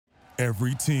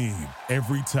Every team,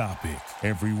 every topic,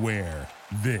 everywhere.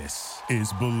 This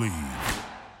is Believe.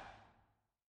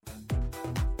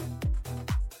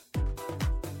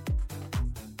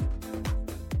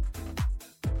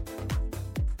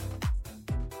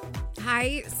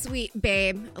 Hi, sweet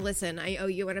babe. Listen, I owe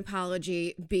you an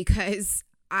apology because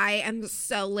I am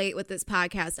so late with this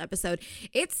podcast episode.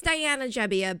 It's Diana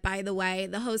Jebbia, by the way,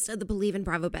 the host of the Believe in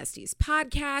Bravo Besties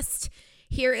podcast.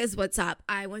 Here is what's up.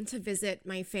 I went to visit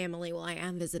my family. Well, I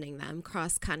am visiting them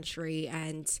cross country,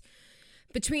 and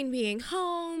between being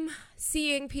home,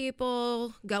 seeing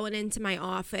people, going into my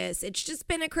office, it's just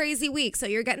been a crazy week. So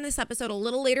you're getting this episode a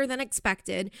little later than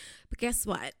expected. But guess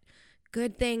what?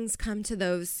 Good things come to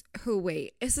those who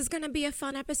wait. This is going to be a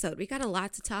fun episode. We got a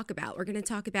lot to talk about. We're going to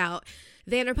talk about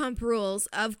Vanderpump Rules.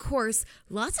 Of course,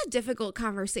 lots of difficult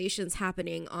conversations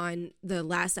happening on the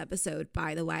last episode,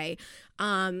 by the way.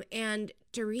 And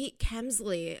Dorit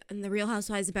Kemsley and the Real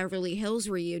Housewives of Beverly Hills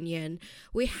reunion.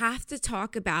 We have to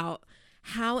talk about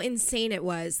how insane it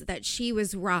was that she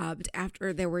was robbed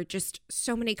after there were just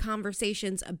so many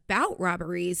conversations about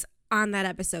robberies on that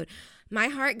episode. My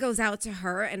heart goes out to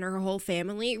her and her whole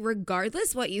family.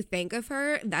 Regardless what you think of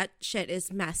her, that shit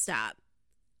is messed up.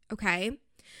 Okay?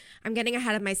 I'm getting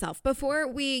ahead of myself. Before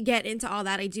we get into all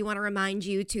that, I do want to remind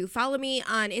you to follow me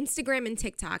on Instagram and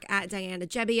TikTok at Diana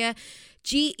Jebbia,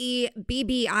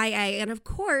 Gebbia. And of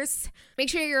course, make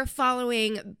sure you're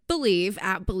following Believe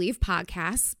at Believe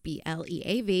Podcasts,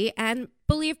 BLEAV, and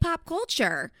Believe Pop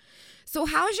Culture. So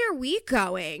how's your week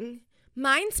going?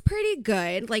 Mine's pretty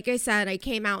good. Like I said, I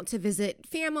came out to visit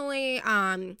family.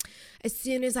 As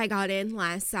soon as I got in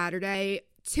last Saturday,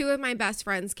 two of my best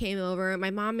friends came over.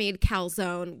 My mom made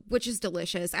calzone, which is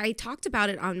delicious. I talked about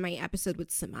it on my episode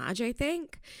with Samaj, I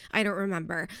think. I don't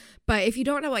remember. But if you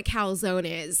don't know what calzone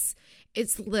is,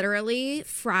 it's literally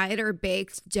fried or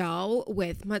baked dough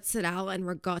with mozzarella and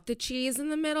ricotta cheese in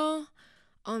the middle.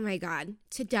 Oh my God,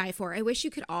 to die for. I wish you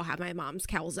could all have my mom's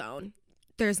calzone.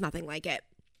 There's nothing like it.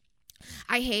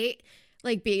 I hate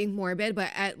like being morbid,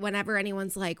 but whenever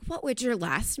anyone's like, what would your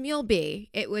last meal be?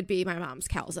 It would be my mom's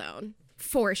calzone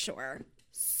for sure.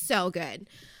 So good.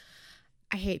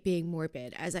 I hate being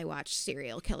morbid as I watch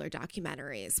serial killer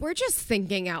documentaries. We're just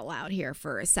thinking out loud here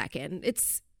for a second.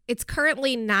 It's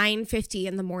currently 9:50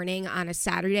 in the morning on a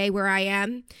Saturday where I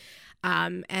am.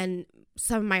 And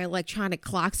some of my electronic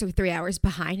clocks are 3 hours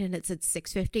behind and it's at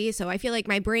 6:50. So I feel like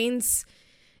my brain's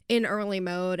in early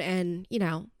mode, and you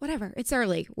know, whatever, it's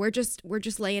early. We're just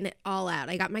laying it all out.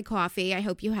 I got my coffee. I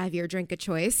hope you have your drink of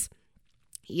choice.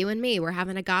 You and me, we're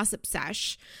having a gossip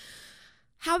sesh.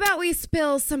 How about we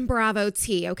spill some Bravo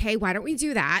tea? Okay, why don't we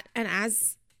do that? And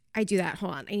as I do that,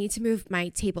 hold on, I need to move my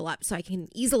table up so I can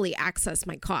easily access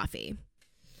my coffee.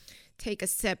 Take a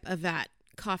sip of that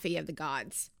coffee of the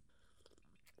gods.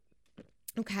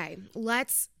 Okay,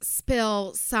 let's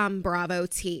spill some Bravo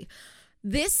tea.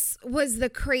 This was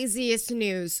the craziest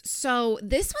news. So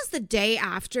this was the day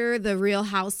after the Real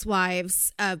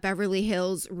Housewives of Beverly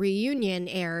Hills reunion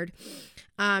aired.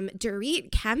 Dorit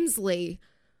Kemsley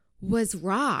was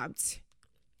robbed.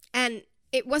 And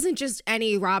it wasn't just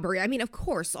any robbery. I mean, of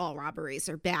course, all robberies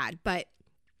are bad, but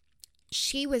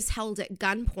she was held at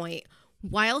gunpoint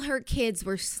while her kids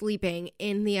were sleeping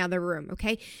in the other room,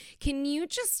 okay? Can you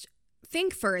just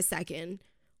think for a second?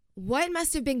 What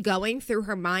must have been going through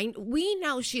her mind? We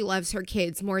know she loves her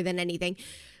kids more than anything.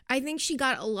 I think she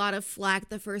got a lot of flack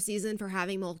the first season for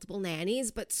having multiple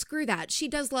nannies, but screw that. She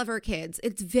does love her kids.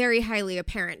 It's very highly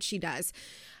apparent she does.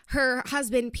 Her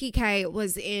husband, PK,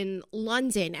 was in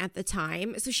London at the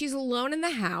time, so she's alone in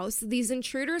the house. These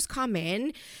intruders come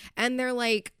in, and they're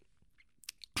like,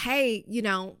 hey, you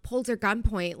know, pulled her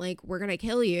gunpoint, like, we're going to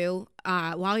kill you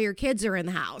while your kids are in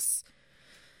the house.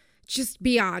 Just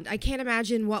beyond. I can't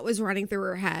imagine what was running through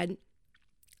her head.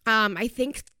 I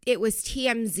think it was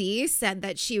TMZ said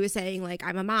that she was saying, like,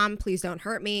 I'm a mom, please don't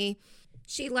hurt me.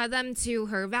 She led them to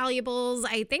her valuables.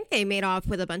 I think they made off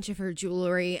with a bunch of her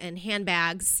jewelry and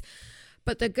handbags.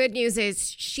 But the good news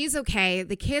is she's okay.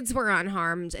 The kids were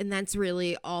unharmed, and that's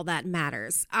really all that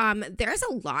matters. There's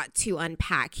a lot to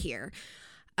unpack here.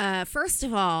 First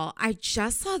of all, I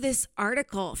just saw this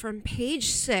article from Page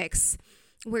 6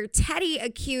 where Teddy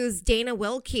accused Dana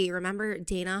Wilkie, remember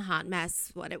Dana, hot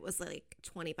mess, what it was like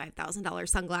 $25,000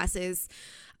 sunglasses.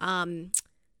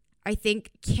 I think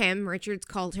Kim Richards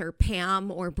called her Pam,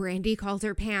 or Brandy called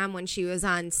her Pam when she was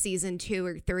on season 2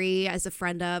 or 3 as a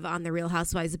friend of on the Real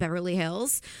Housewives of Beverly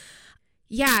Hills.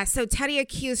 Yeah, so Teddy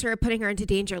accused her of putting her into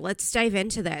danger. Let's dive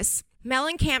into this.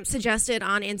 Mellencamp suggested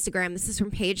on Instagram, this is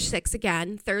from page 6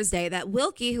 again, Thursday, that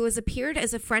Wilkie, who has appeared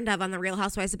as a friend of on The Real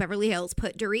Housewives of Beverly Hills,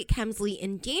 put Dorit Kemsley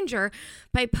in danger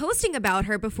by posting about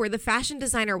her before the fashion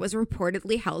designer was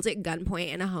reportedly held at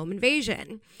gunpoint in a home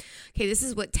invasion. Okay, this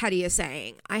is what Teddi is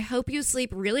saying. I hope you sleep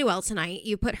really well tonight.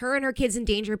 You put her and her kids in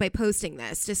danger by posting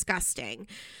this. Disgusting.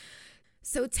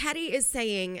 So Teddi is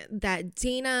saying that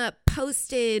Dana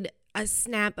posted a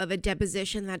snap of a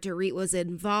deposition that Dorit was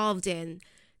involved in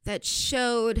that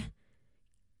showed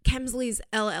Kemsley's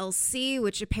LLC,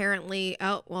 which apparently,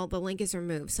 the link is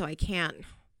removed, so I can't.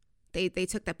 They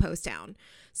took that post down,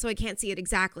 so I can't see it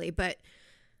exactly. But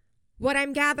what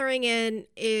I'm gathering in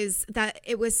is that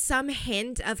it was some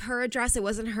hint of her address. It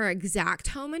wasn't her exact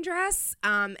home address.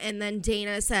 And then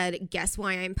Dana said, guess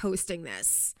why I'm posting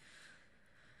this?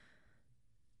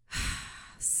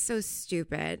 So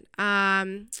stupid.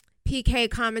 PK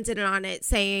commented on it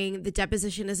saying the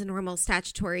deposition is a normal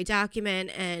statutory document,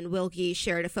 and Wilkie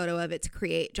shared a photo of it to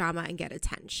create drama and get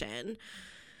attention.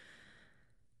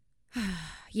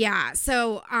 Yeah,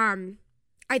 so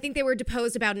I think they were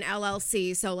deposed about an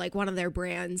LLC, so like one of their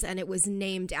brands, and it was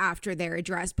named after their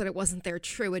address, but it wasn't their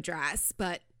true address.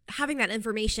 But having that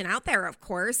information out there, of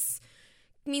course,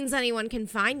 means anyone can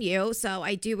find you. So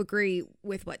I do agree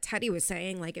with what Teddi was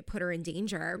saying, like it put her in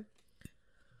danger.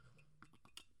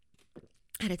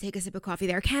 I had to take a sip of coffee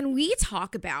there. Can we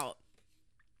talk about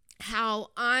how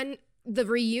on the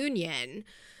reunion,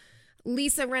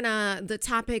 Lisa Rinna, the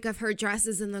topic of her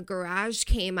dresses in the garage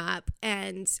came up,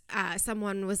 and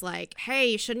someone was like,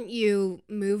 hey, shouldn't you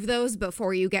move those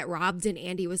before you get robbed? And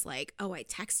Andy was like, oh, I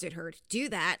texted her to do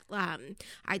that.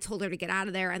 I told her to get out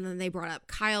of there. And then they brought up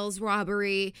Kyle's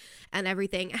robbery and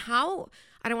everything. How,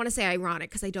 I don't want to say ironic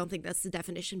because I don't think that's the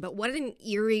definition, but what an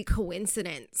eerie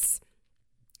coincidence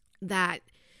that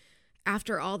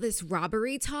after all this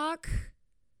robbery talk,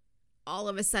 all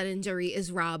of a sudden Dorit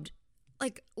is robbed,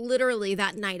 like literally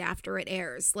that night after it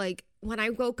airs. Like when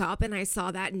I woke up and I saw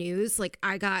that news, like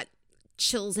I got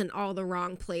chills in all the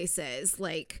wrong places.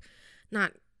 Like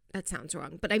not, that sounds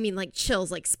wrong, but I mean like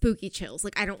chills, like spooky chills.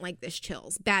 Like I don't like this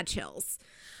chills, bad chills.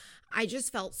 I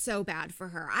just felt so bad for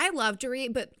her. I love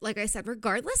Dorit, but like I said,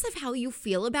 regardless of how you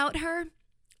feel about her,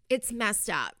 it's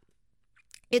messed up.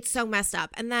 It's so messed up.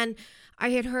 And then I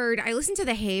listened to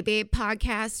the Hey Babe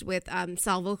podcast with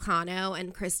Sal Vulcano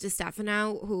and Chris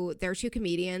DiStefano, who they're two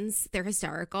comedians. They're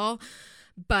hysterical.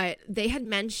 But they had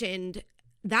mentioned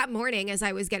that morning as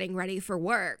I was getting ready for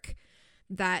work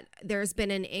that there's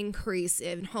been an increase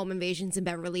in home invasions in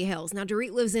Beverly Hills. Now,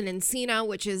 Dorit lives in Encino,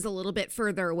 which is a little bit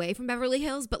further away from Beverly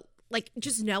Hills, but like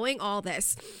just knowing all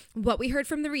this, what we heard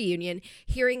from the reunion,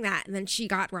 hearing that, and then she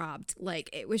got robbed, like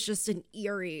it was just an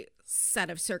eerie set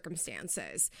of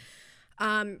circumstances.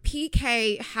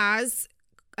 PK has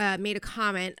made a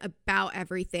comment about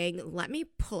everything. Let me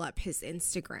pull up his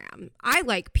Instagram. I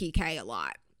like PK a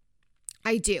lot.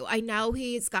 I do. I know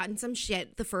he's gotten some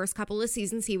shit the first couple of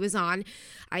seasons he was on.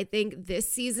 I think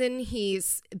this season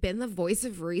he's been the voice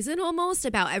of reason almost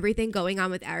about everything going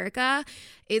on with Erica.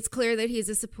 It's clear that he's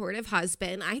a supportive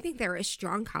husband. I think they're a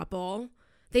strong couple.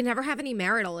 They never have any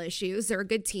marital issues. They're a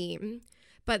good team.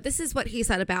 But this is what he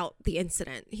said about the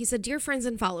incident. He said, "Dear friends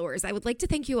and followers, I would like to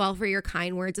thank you all for your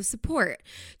kind words of support.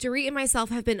 Dorit and myself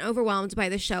have been overwhelmed by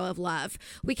the show of love.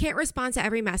 We can't respond to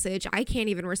every message. I can't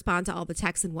even respond to all the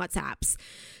texts and WhatsApps.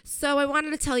 So I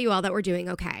wanted to tell you all that we're doing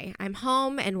okay. I'm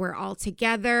home and we're all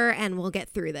together and we'll get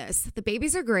through this. The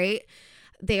babies are great.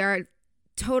 They are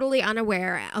totally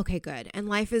unaware. Okay, good. And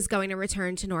life is going to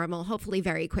return to normal, hopefully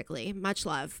very quickly. Much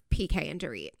love, PK and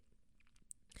Dorit."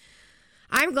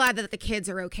 I'm glad that the kids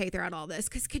are okay throughout all this,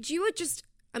 because could you just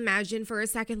imagine for a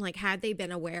second, like, had they been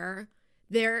aware?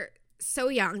 They're so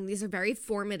young. These are very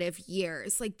formative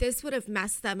years. Like, this would have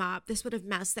messed them up. This would have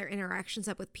messed their interactions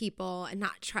up with people and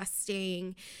not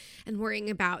trusting and worrying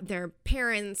about their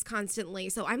parents constantly.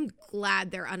 So I'm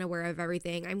glad they're unaware of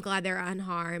everything. I'm glad they're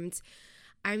unharmed.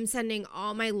 I'm sending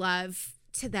all my love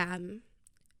to them.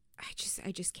 I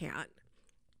just can't.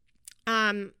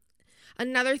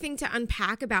 Another thing to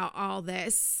unpack about all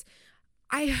this,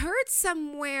 I heard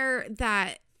somewhere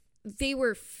that they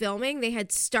were filming. They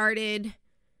had started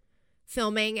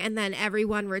filming and then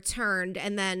everyone returned.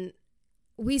 And then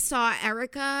we saw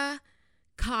Erica,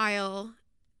 Kyle,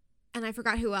 and I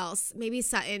forgot who else, maybe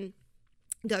Sutton,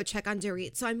 go check on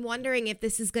Dorit. So I'm wondering if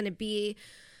this is going to be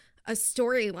a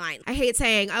storyline. I hate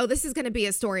saying, oh, this is going to be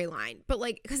a storyline, but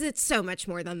like, because it's so much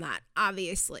more than that,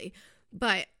 obviously.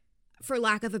 But for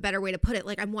lack of a better way to put it,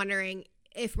 like, I'm wondering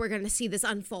if we're going to see this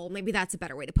unfold. Maybe that's a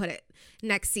better way to put it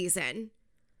next season.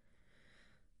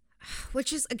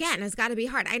 which is, again, has got to be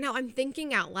hard. I know I'm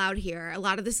thinking out loud here. A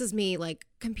lot of this is me like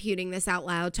computing this out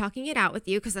loud, talking it out with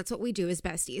you, because that's what we do as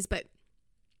besties. But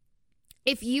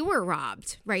if you were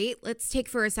robbed, right? Let's take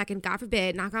for a second, God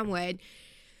forbid, knock on wood.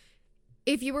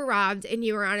 If you were robbed and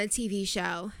you were on a TV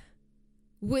show,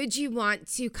 would you want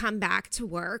to come back to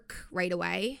work right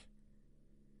away?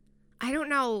 I don't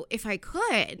know if I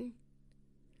could.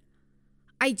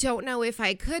 I don't know if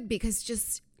I could, because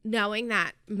just knowing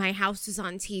that my house is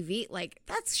on TV, like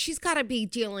she's got to be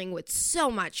dealing with so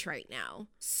much right now.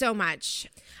 So much.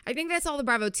 I think that's all the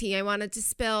Bravo tea I wanted to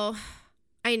spill.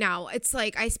 I know. It's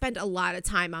like I spent a lot of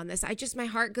time on this. My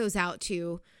heart goes out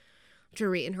to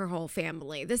Dorit and her whole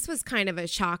family. This was kind of a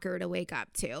shocker to wake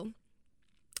up to.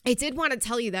 I did want to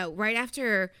tell you, though, right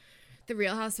after the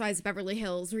Real Housewives of Beverly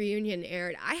Hills reunion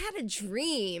aired, I had a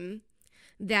dream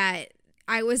that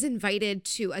I was invited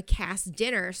to a cast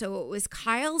dinner. So it was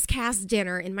Kyle's cast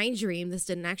dinner in my dream. This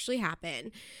didn't actually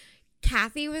happen.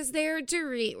 Kathy was there.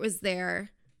 Dorit was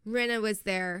there. Rinna was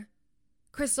there.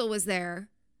 Crystal was there.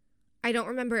 I don't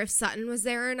remember if Sutton was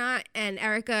there or not. And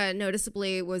Erica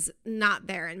noticeably was not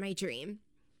there in my dream.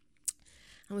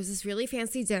 It was this really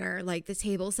fancy dinner. Like, the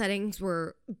table settings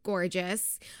were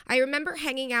gorgeous. I remember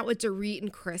hanging out with Dorit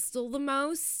and Crystal the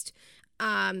most.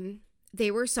 They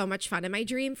were so much fun in my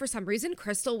dream. For some reason,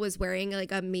 Crystal was wearing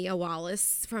like a Mia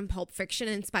Wallace from Pulp Fiction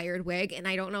inspired wig. And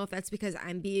I don't know if that's because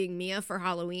I'm being Mia for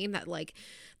Halloween,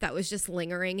 that was just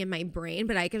lingering in my brain.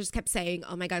 But I just kept saying,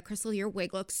 oh my God, Crystal, your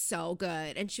wig looks so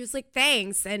good. And she was like,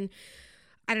 thanks. And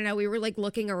I don't know, we were like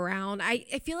looking around. I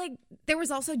feel like there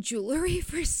was also jewelry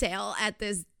for sale at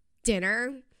this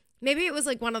dinner. Maybe it was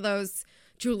like one of those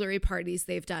jewelry parties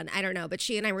they've done. I don't know. But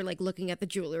she and I were like looking at the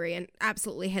jewelry and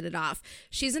absolutely hit it off.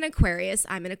 She's an Aquarius.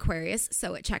 I'm an Aquarius.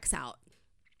 So it checks out.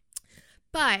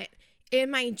 But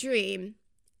in my dream,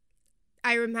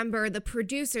 I remember the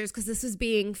producers, because this was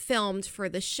being filmed for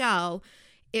the show,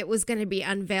 it was going to be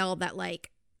unveiled that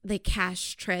like the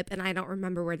cash trip, and I don't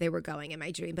remember where they were going in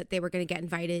my dream, but they were going to get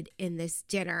invited in this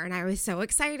dinner. And I was so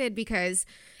excited because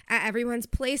at everyone's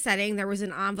place setting, there was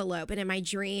an envelope. And in my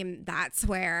dream, that's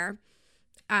where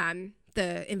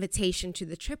the invitation to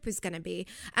the trip was going to be.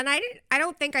 And I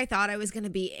don't think I thought I was going to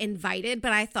be invited,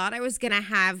 but I thought I was going to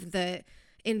have the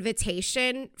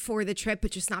invitation for the trip,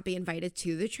 but just not be invited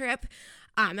to the trip.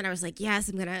 And I was like, yes,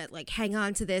 I'm going to like hang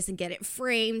on to this and get it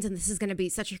framed. And this is going to be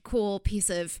such a cool piece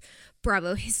of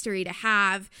Bravo history to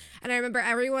have. And I remember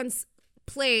everyone's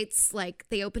plates, like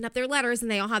they opened up their letters and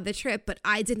they all had the trip, but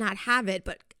I did not have it.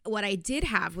 But what I did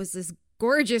have was this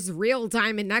gorgeous real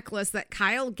diamond necklace that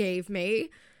Kyle gave me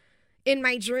in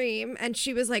my dream. And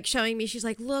she was like showing me, she's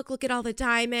like, look at all the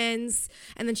diamonds.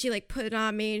 And then she like put it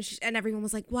on me and everyone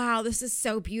was like, wow, this is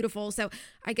so beautiful. So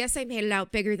I guess I made it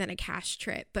out bigger than a cash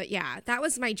trip. But yeah, that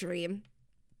was my dream.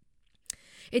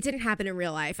 It didn't happen in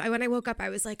real life. When I woke up, I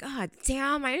was like, oh,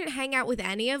 damn, I didn't hang out with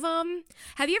any of them.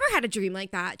 Have you ever had a dream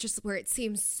like that? Just where it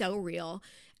seems so real.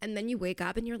 And then you wake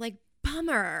up and you're like,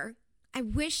 bummer. I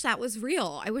wish that was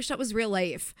real. I wish that was real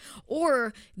life.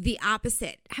 Or the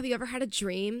opposite. Have you ever had a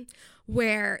dream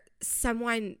where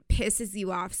someone pisses you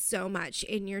off so much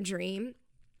in your dream?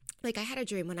 Like I had a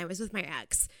dream when I was with my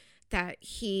ex that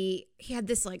he had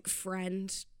this like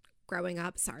friend growing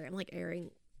up. Sorry, I'm like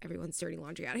airing everyone's dirty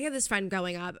laundry out. He had this friend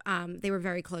growing up. They were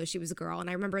very close. She was a girl. And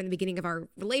I remember in the beginning of our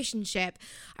relationship,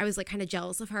 I was like kind of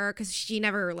jealous of her because she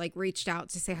never like reached out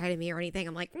to say hi to me or anything.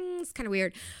 I'm like, it's kind of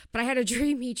weird. But I had a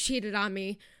dream he cheated on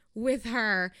me with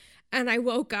her. And I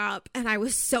woke up and I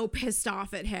was so pissed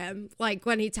off at him. Like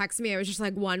when he texted me, I was just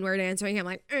like one word answering him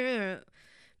like, ugh.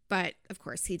 But of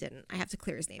course he didn't. I have to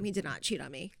clear his name. He did not cheat on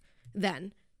me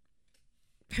then.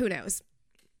 Who knows?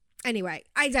 Anyway,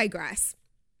 I digress.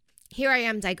 Here I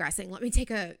am digressing. Let me take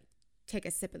a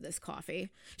sip of this coffee.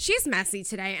 She's messy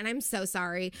today, and I'm so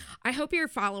sorry. I hope you're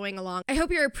following along. I hope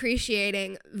you're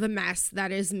appreciating the mess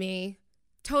that is me.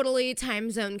 Totally time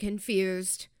zone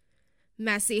confused.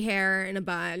 Messy hair in a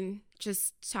bun.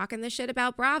 Just talking the shit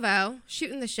about Bravo.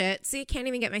 Shooting the shit. See, can't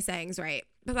even get my sayings right.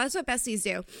 But that's what besties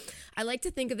do. I like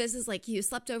to think of this as like you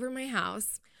slept over my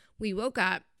house. We woke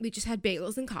up. We just had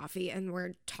bagels and coffee, and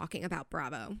we're talking about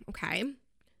Bravo. Okay?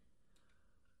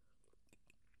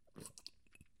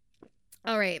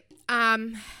 All right.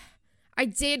 I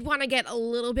did want to get a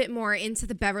little bit more into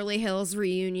the Beverly Hills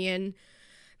reunion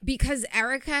because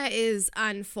Erica is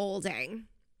unfolding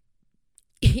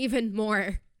even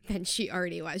more than she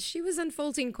already was. She was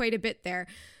unfolding quite a bit there.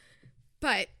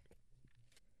 But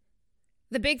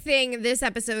the big thing this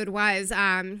episode was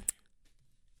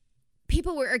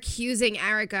people were accusing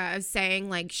Erica of saying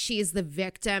like she's the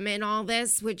victim in all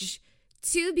this, which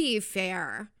to be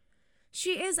fair,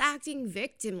 She is acting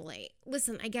victimly.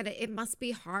 Listen, I get it. It must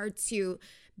be hard to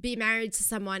be married to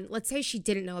someone. Let's say she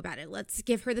didn't know about it. Let's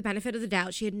give her the benefit of the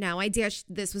doubt. She had no idea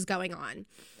this was going on.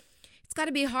 It's got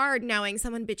to be hard knowing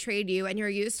someone betrayed you and you're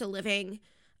used to living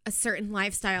a certain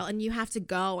lifestyle and you have to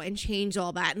go and change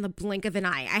all that in the blink of an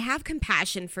eye. I have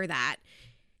compassion for that.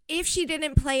 If she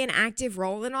didn't play an active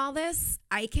role in all this,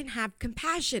 I can have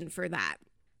compassion for that.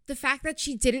 The fact that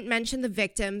she didn't mention the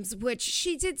victims, which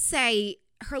she did say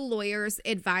her lawyers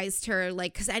advised her,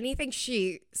 like, because anything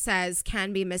she says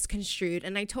can be misconstrued.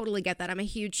 And I totally get that. I'm a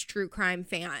huge true crime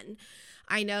fan.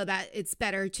 I know that it's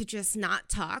better to just not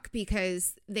talk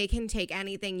because they can take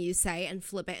anything you say and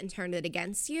flip it and turn it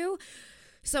against you.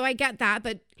 So I get that,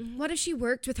 but what if she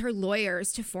worked with her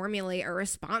lawyers to formulate a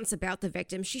response about the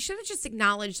victims? She should have just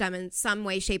acknowledged them in some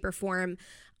way, shape, or form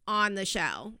on the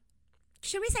show.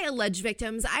 Should we say alleged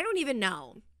victims? I don't even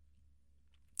know.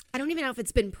 I don't even know if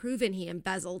it's been proven he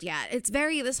embezzled yet.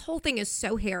 This whole thing is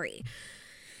so hairy.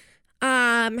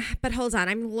 But hold on,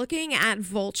 I'm looking at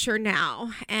Vulture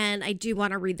now, and I do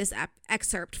want to read this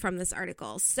excerpt from this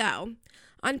article. So,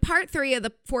 on part 3 of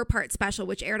the 4-part special,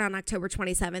 which aired on October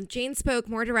 27th, Jane spoke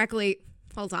more directly.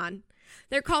 Hold on.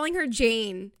 They're calling her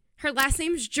Jane. Her last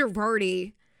name's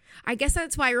Girardi. I guess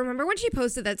that's why. Remember when she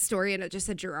posted that story and it just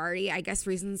said Girardi? I guess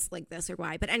reasons like this are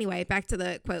why. But anyway, back to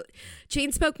the quote.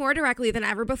 Jane spoke more directly than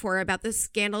ever before about the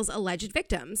scandal's alleged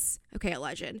victims. Okay,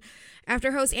 alleged.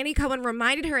 After host Andy Cohen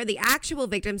reminded her of the actual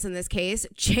victims in this case,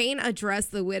 Jane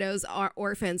addressed the widows,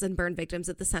 orphans, and burn victims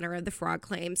at the center of the fraud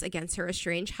claims against her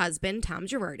estranged husband, Tom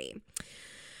Girardi.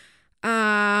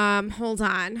 Hold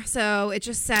on. So it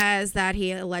just says that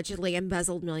he allegedly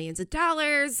embezzled millions of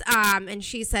dollars. And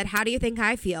she said, "How do you think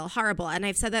I feel? Horrible." And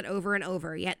I've said that over and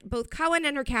over. Yet both Cohen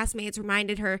and her castmates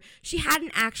reminded her she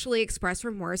hadn't actually expressed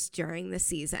remorse during the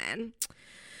season.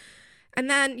 And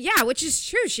then, yeah, which is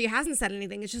true. She hasn't said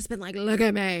anything. It's just been like, look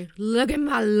at me. Look at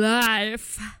my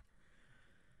life.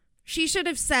 She should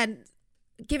have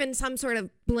given some sort of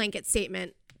blanket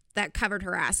statement that covered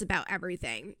her ass about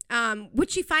everything,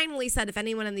 which she finally said, if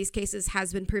anyone in these cases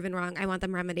has been proven wrong, I want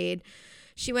them remedied.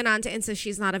 She went on to insist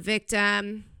she's not a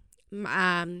victim,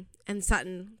 and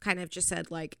Sutton kind of just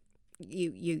said, like,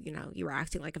 you were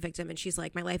acting like a victim, and she's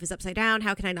like, my life is upside down,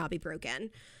 how can I not be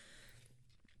broken?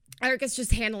 Erica's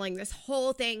just handling this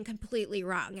whole thing completely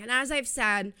wrong, and as I've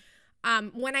said,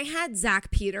 when I had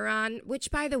Zach Peter on,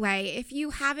 which, by the way, if you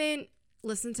haven't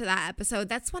listen to that episode,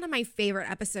 that's one of my favorite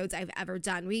episodes I've ever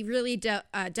done. We really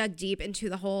dug deep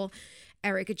into the whole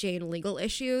Erika Jayne legal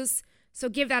issues, so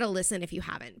give that a listen if you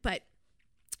haven't. But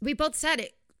we both said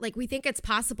it, like, we think it's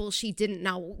possible she didn't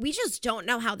know. We just don't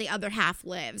know how the other half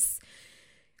lives.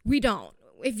 We don't.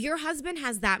 If your husband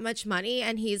has that much money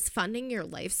and he's funding your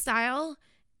lifestyle,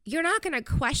 you're not going to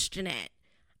question it.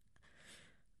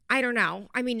 I don't know.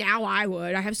 I mean, now I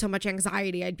would. I have so much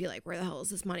anxiety. I'd be like, where the hell is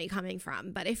this money coming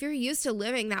from? But if you're used to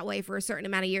living that way for a certain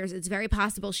amount of years, it's very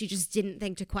possible she just didn't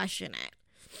think to question it.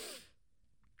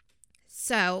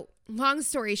 So, long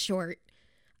story short,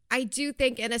 I do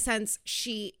think in a sense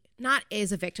she not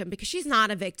is a victim, because she's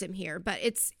not a victim here, but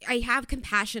I have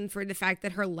compassion for the fact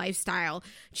that her lifestyle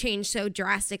changed so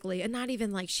drastically, and not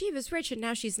even like she was rich and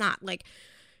now she's not. Like,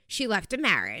 she left a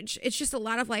marriage. It's just a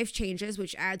lot of life changes,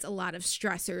 which adds a lot of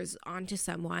stressors onto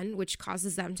someone, which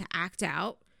causes them to act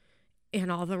out in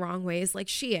all the wrong ways like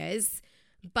she is.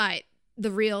 But the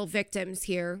real victims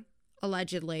here,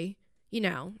 allegedly,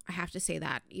 I have to say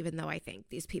that, even though I think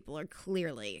these people are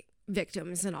clearly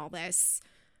victims in all this,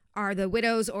 are the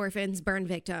widows, orphans, burn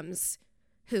victims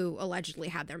who allegedly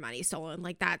had their money stolen.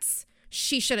 Like,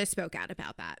 she should have spoke out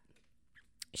about that.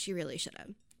 She really should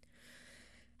have.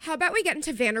 How about we get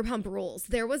into Vanderpump Rules?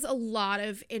 There was a lot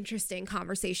of interesting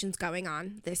conversations going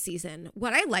on this season.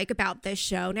 What I like about this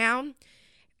show now,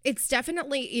 it's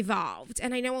definitely evolved.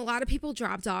 And I know a lot of people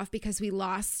dropped off because we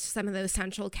lost some of those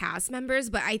central cast members,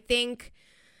 but I think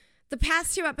the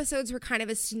past 2 episodes were kind of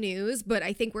a snooze, but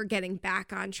I think we're getting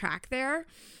back on track there.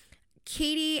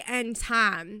 Katie and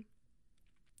Tom,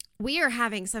 we are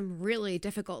having some really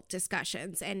difficult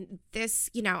discussions, and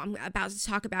this, I'm about to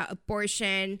talk about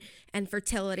abortion and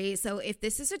fertility. So if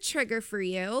this is a trigger for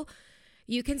you,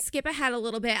 you can skip ahead a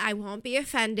little bit. I won't be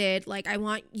offended. Like, I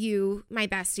want you, my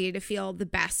bestie, to feel the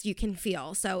best you can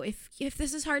feel. So if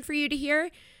this is hard for you to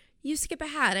hear, you skip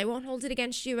ahead. I won't hold it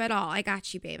against you at all. I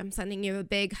got you, babe. I'm sending you a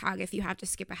big hug if you have to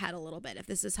skip ahead a little bit, if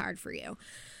this is hard for you.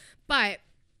 But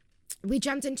we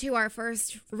jumped into our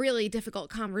first really difficult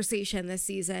conversation this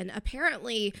season.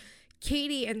 Apparently,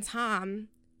 Katie and Tom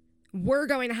were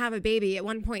going to have a baby at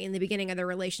one point in the beginning of their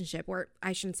relationship, or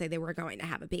I shouldn't say they were going to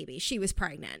have a baby. She was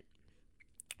pregnant,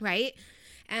 right?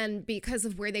 And because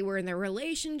of where they were in their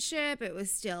relationship, it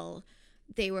was still,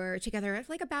 they were together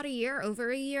like about a year,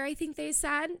 over a year, I think they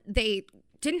said. They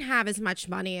didn't have as much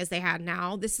money as they had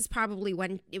now. This is probably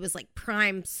when it was like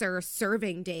prime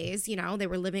serving days. You know, they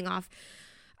were living off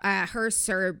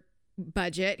her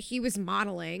budget. He was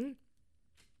modeling.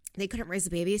 They couldn't raise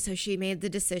a baby, so she made the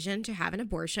decision to have an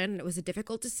abortion. It was a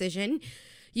difficult decision.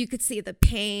 You could see the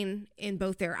pain in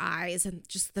both their eyes and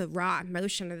just the raw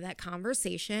emotion of that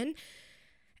conversation.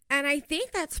 And I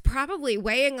think that's probably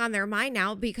weighing on their mind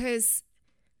now because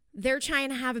they're trying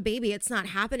to have a baby. It's not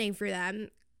happening for them.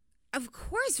 Of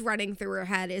course, running through her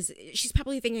head is, she's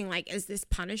probably thinking like, is this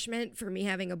punishment for me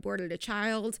having aborted a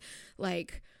child?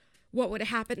 Like, what would have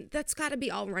happened? That's got to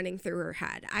be all running through her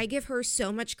head. I give her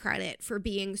so much credit for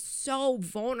being so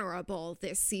vulnerable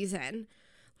this season.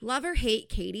 Love or hate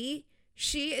Katie,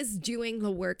 she is doing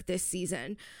the work this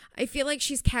season. I feel like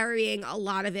she's carrying a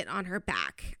lot of it on her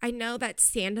back. I know that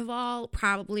Sandoval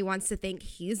probably wants to think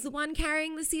he's the one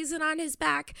carrying the season on his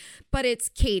back, but it's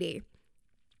Katie.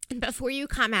 And before you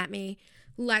come at me,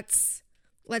 let's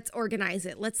organize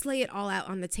it. Let's lay it all out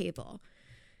on the table.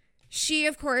 She,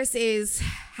 of course, is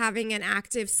having an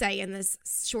active say in this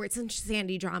Schwartz and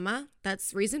Sandy drama.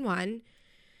 That's reason one.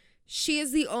 She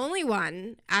is the only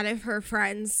one out of her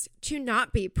friends to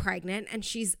not be pregnant, and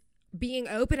she's being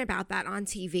open about that on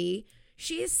TV.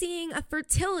 She is seeing a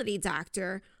fertility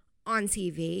doctor on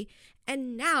TV,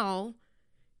 and now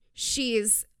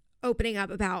she's opening up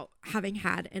about having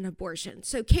had an abortion.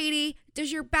 So, Katie,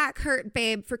 does your back hurt,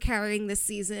 babe, for carrying this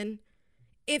season?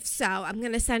 If so, I'm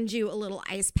going to send you a little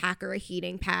ice pack or a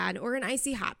heating pad or an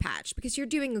icy hot patch because you're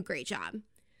doing a great job.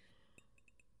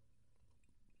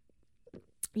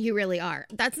 You really are.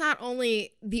 That's not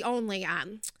only the only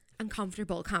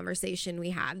uncomfortable conversation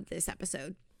we had this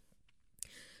episode.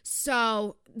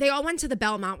 So they all went to the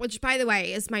Belmont, which, by the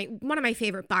way, is one of my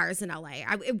favorite bars in LA.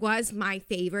 It was my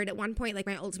favorite at one point, like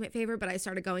my ultimate favorite, but I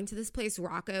started going to this place,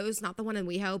 Rocco's, not the one in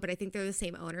WeHo, but I think they're the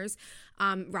same owners.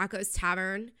 Rocco's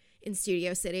Tavern in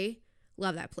Studio City.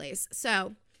 Love that place.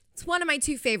 So it's one of my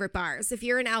two favorite bars. If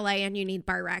you're in LA and you need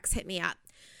bar recs, hit me up.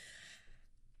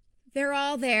 They're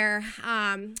all there,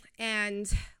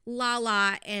 and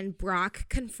Lala and Brock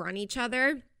confront each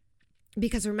other.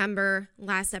 Because remember,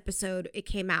 last episode it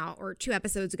came out, or 2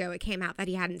 episodes ago, it came out that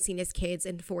he hadn't seen his kids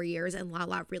in 4 years, and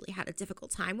Lala really had a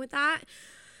difficult time with that.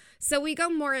 So we go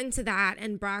more into that,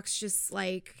 and Brock's just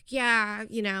like, yeah,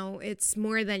 you know, it's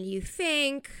more than you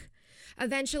think.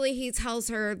 Eventually, he tells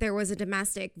her there was a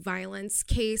domestic violence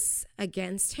case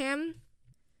against him.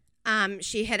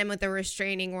 She hit him with a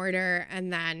restraining order,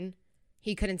 and then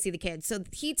he couldn't see the kids. So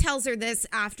he tells her this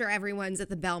after everyone's at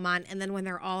the Belmont, and then when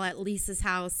they're all at Lisa's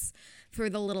house for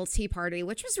the little tea party,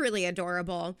 which was really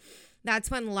adorable,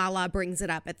 that's when Lala brings it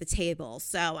up at the table.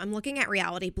 So I'm looking at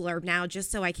Reality Blurb now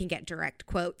just so I can get direct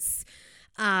quotes.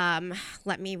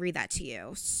 Let me read that to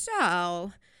you.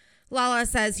 So Lala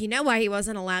says, you know why he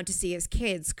wasn't allowed to see his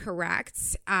kids,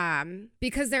 correct?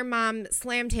 Because their mom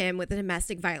slammed him with a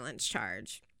domestic violence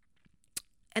charge.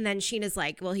 And then Sheena's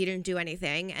like, well, he didn't do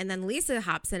anything. And then Lisa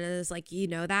hops in and is like, you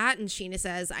know that? And Sheena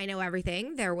says, I know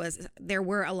everything. There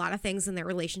were a lot of things in their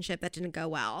relationship that didn't go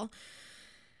well.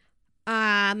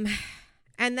 And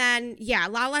then, yeah,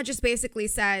 Lala just basically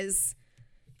says,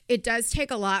 it does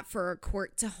take a lot for a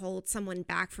court to hold someone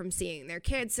back from seeing their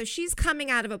kids. So she's coming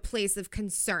out of a place of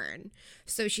concern.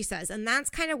 So she says, and that's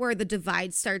kind of where the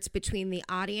divide starts between the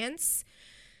audience.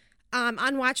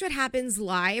 On Watch What Happens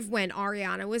Live, when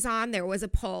Ariana was on, there was a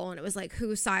poll, and it was like,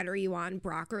 whose side are you on,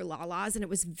 Brock or Lala's? And it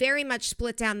was very much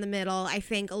split down the middle. I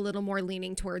think a little more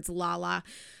leaning towards Lala,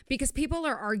 because people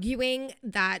are arguing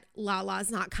that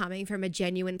Lala's not coming from a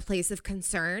genuine place of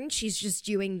concern. She's just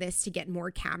doing this to get more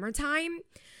camera time.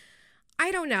 I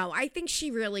don't know. I think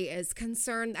she really is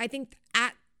concerned. I think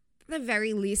at the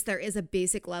very least, there is a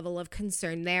basic level of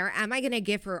concern there. Am I going to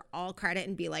give her all credit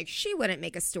and be like, she wouldn't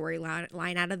make a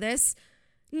storyline out of this?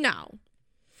 No,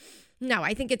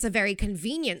 I think it's a very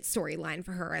convenient storyline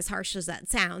for her, as harsh as that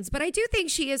sounds. But I do think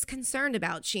she is concerned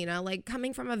about Sheena, like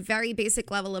coming from a very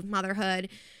basic level of motherhood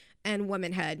and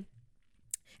womanhood.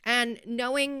 And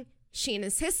knowing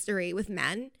Sheena's history with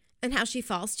men and how she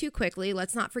falls too quickly.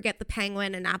 Let's not forget the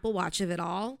Penguin and Apple Watch of it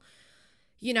all.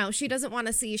 You know, she doesn't want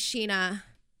to see Sheena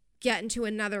get into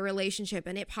another relationship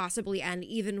and it possibly end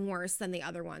even worse than the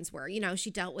other ones were. You know, she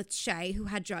dealt with Shay, who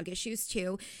had drug issues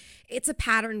too. It's a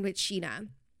pattern with Sheena.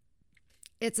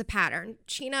 It's a pattern.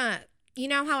 Sheena, you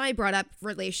know how I brought up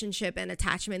relationship and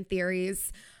attachment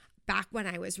theories back when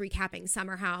I was recapping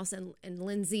Summer House, and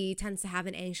Lindsay tends to have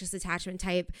an anxious attachment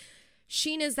type.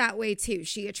 Sheena's that way too.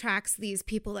 She attracts these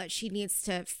people that she needs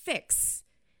to fix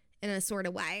in a sort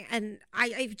of way. And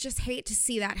I just hate to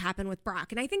see that happen with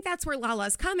Brock. And I think that's where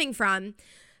Lala's coming from.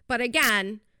 But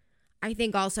again, I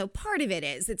think also part of it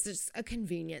is it's just a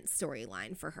convenient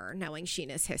storyline for her, knowing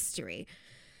Scheana's history.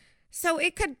 So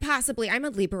it could possibly, I'm a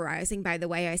Libra rising, by the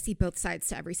way. I see both sides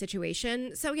to every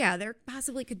situation. So yeah, there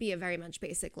possibly could be a very much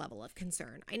basic level of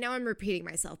concern. I know I'm repeating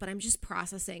myself, but I'm just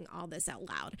processing all this out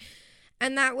loud.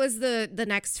 And that was the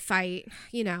next fight,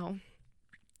 you know,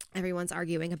 everyone's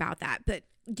arguing about that. But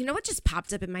you know what just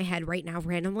popped up in my head right now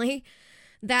randomly?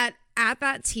 That at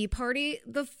that tea party,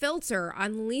 the filter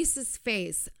on Lisa's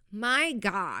face, my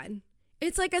God,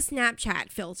 it's like a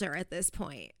Snapchat filter at this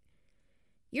point.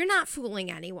 You're not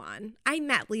fooling anyone. I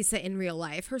met Lisa in real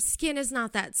life. Her skin is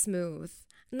not that smooth.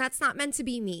 And that's not meant to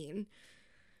be mean.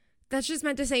 That's just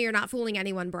meant to say you're not fooling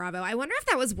anyone, Bravo. I wonder if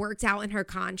that was worked out in her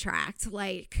contract.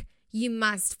 Like, you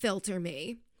must filter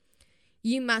me.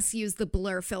 You must use the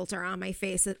blur filter on my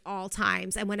face at all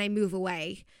times. And when I move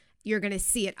away, you're going to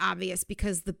see it obvious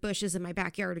because the bushes in my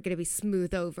backyard are going to be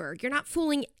smooth over. You're not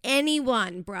fooling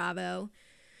anyone, Bravo.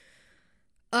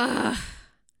 Ugh.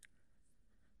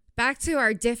 Back to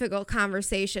our difficult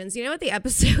conversations. You know what the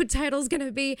episode title is going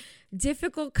to be?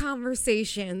 Difficult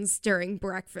conversations during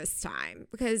breakfast time.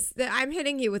 Because I'm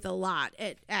hitting you with a lot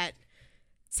at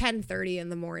 10:30 in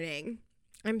the morning.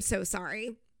 I'm so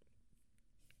sorry.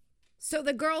 So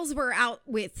the girls were out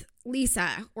with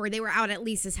Lisa, or they were out at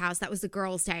Lisa's house. That was the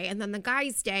girls' day. And then the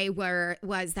guys' day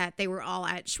was that they were all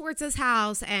at Schwartz's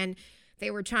house and they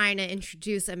were trying to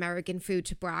introduce American food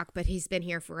to Brock, but he's been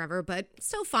here forever, but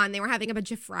still fun. They were having a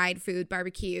bunch of fried food,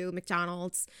 barbecue,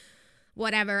 McDonald's,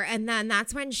 whatever. And then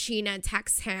that's when Scheana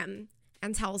texts him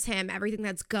and tells him everything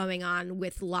that's going on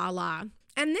with Lala.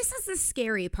 And this is the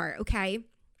scary part, okay?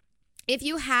 If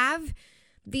you have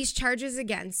these charges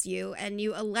against you and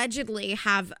you allegedly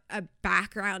have a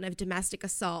background of domestic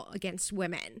assault against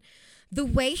women, the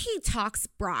way he talks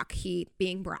Brock, he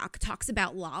being Brock, talks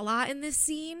about Lala in this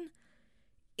scene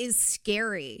is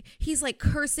scary. He's like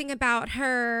cursing about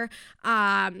her.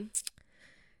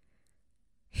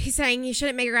 He's saying you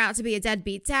shouldn't make her out to be a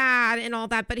deadbeat dad and all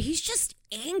that, but he's just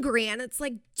angry. And it's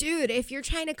like, dude, if you're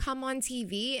trying to come on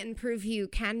TV and prove you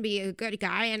can be a good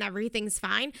guy and everything's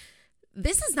fine,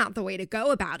 this is not the way to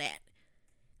go about it.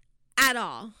 At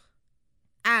all.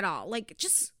 Like,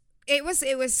 just, it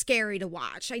was scary to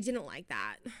watch. I didn't like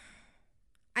that.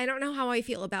 I don't know how I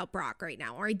feel about Brock right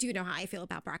now, or I do know how I feel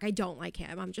about Brock. I don't like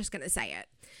him. I'm just going to say it.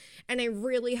 And I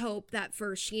really hope that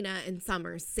for Scheana and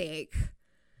Summer's sake,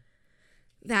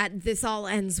 that this all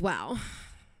ends well.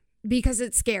 Because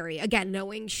it's scary. Again,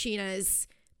 knowing Scheana's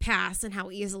past and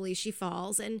how easily she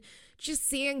falls, and just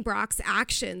seeing Brock's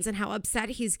actions and how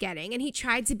upset he's getting. And he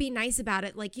tried to be nice about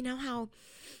it. Like, you know how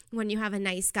when you have a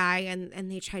nice guy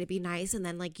and they try to be nice and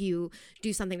then like you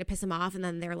do something to piss him off and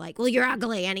then they're like, well, you're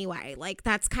ugly anyway. Like,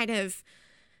 that's kind of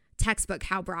textbook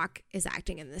how Brock is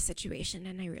acting in this situation.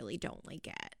 And I really don't like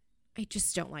it. I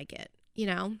just don't like it, you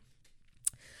know?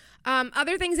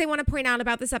 Other things I want to point out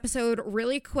about this episode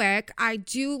really quick. I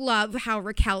do love how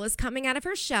Raquel is coming out of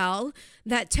her shell.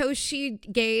 That toast she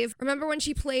gave. Remember when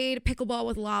she played pickleball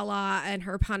with Lala and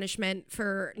her punishment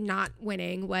for not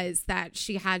winning was that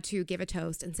she had to give a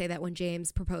toast and say that when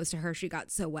James proposed to her, she got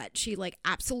so wet. She like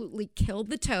absolutely killed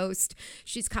the toast.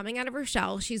 She's coming out of her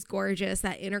shell. She's gorgeous.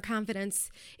 That inner confidence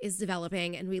is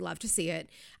developing and we love to see it.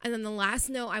 And then the last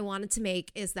note I wanted to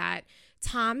make is that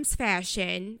Tom's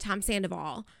fashion, Tom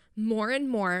Sandoval, more and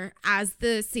more as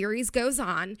the series goes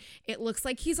on, it looks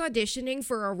like he's auditioning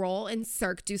for a role in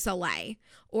Cirque du Soleil,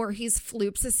 or he's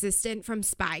Floop's assistant from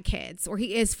Spy Kids, or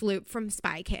he is Floop from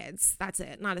Spy Kids. That's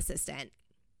it, not assistant.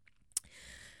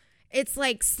 It's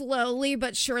like slowly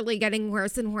but surely getting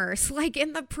worse and worse. Like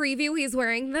in the preview, he's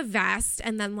wearing the vest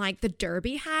and then like the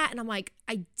derby hat. And I'm like,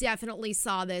 I definitely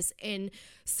saw this in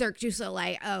Cirque du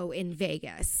Soleil, in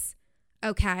Vegas.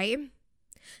 Okay.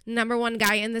 Number one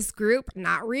guy in this group?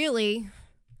 Not really.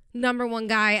 Number one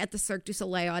guy at the Cirque du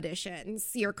Soleil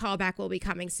auditions. Your callback will be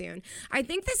coming soon. I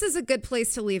think this is a good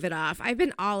place to leave it off. I've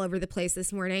been all over the place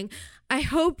this morning. I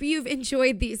hope you've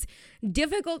enjoyed these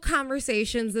difficult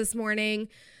conversations this morning.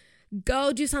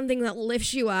 Go do something that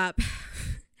lifts you up.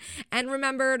 And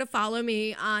remember to follow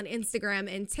me on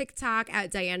Instagram and TikTok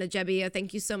at Diana Gebbia.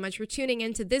 Thank you so much for tuning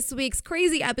into this week's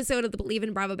crazy episode of the Believe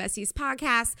in Bravo Besties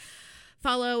podcast.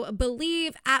 Follow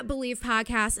Believe at Believe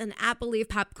Podcast and at Believe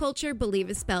Pop Culture. Believe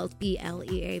is spelled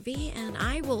BLEAV. And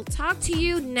I will talk to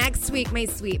you next week, my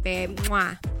sweet babe.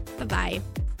 Mwah. Bye-bye.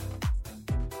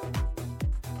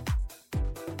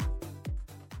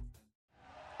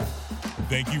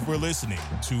 Thank you for listening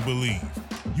to Believe.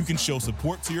 You can show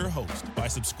support to your host by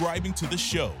subscribing to the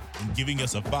show and giving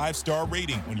us a 5-star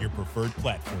rating on your preferred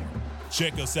platform.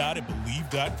 Check us out at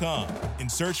Believe.com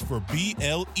and search for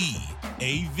BLEAV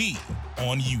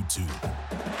on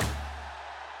YouTube.